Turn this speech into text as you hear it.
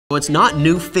It's not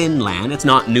Newfoundland, it's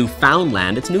not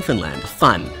Newfoundland, it's Newfoundland.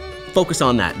 Fun. Focus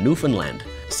on that, Newfoundland.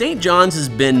 St. John's has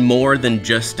been more than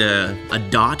just a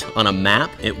dot on a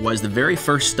map. It was the very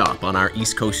first stop on our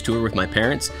East Coast tour with my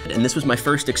parents, and this was my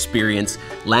first experience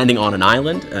landing on an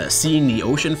island, seeing the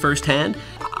ocean firsthand.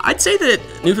 I'd say that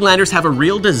Newfoundlanders have a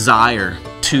real desire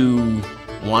to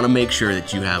want to make sure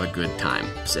that you have a good time,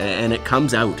 and it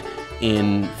comes out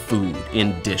in food,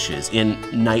 in dishes, in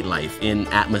nightlife, in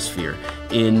atmosphere,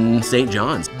 in St.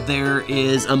 John's. There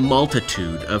is a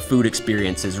multitude of food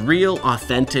experiences, real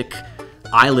authentic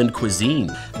island cuisine.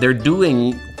 They're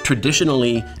doing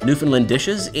traditionally Newfoundland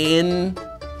dishes in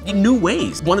new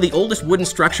ways. One of the oldest wooden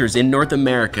structures in North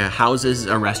America houses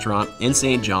a restaurant in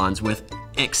St. John's with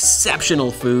exceptional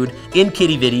food in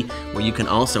Kitty Vitty, where you can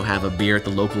also have a beer at the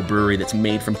local brewery that's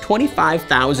made from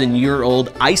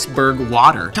 25,000-year-old iceberg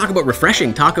water. Talk about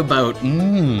refreshing, talk about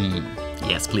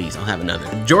yes, please, I'll have another.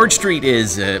 George Street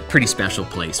is a pretty special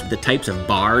place. The types of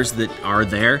bars that are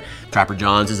there. Trapper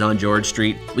John's is on George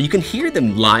Street. Well, you can hear the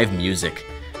live music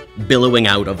billowing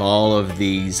out of all of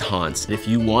these haunts. If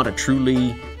you want a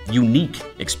truly unique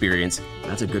experience,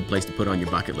 that's a good place to put on your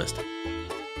bucket list.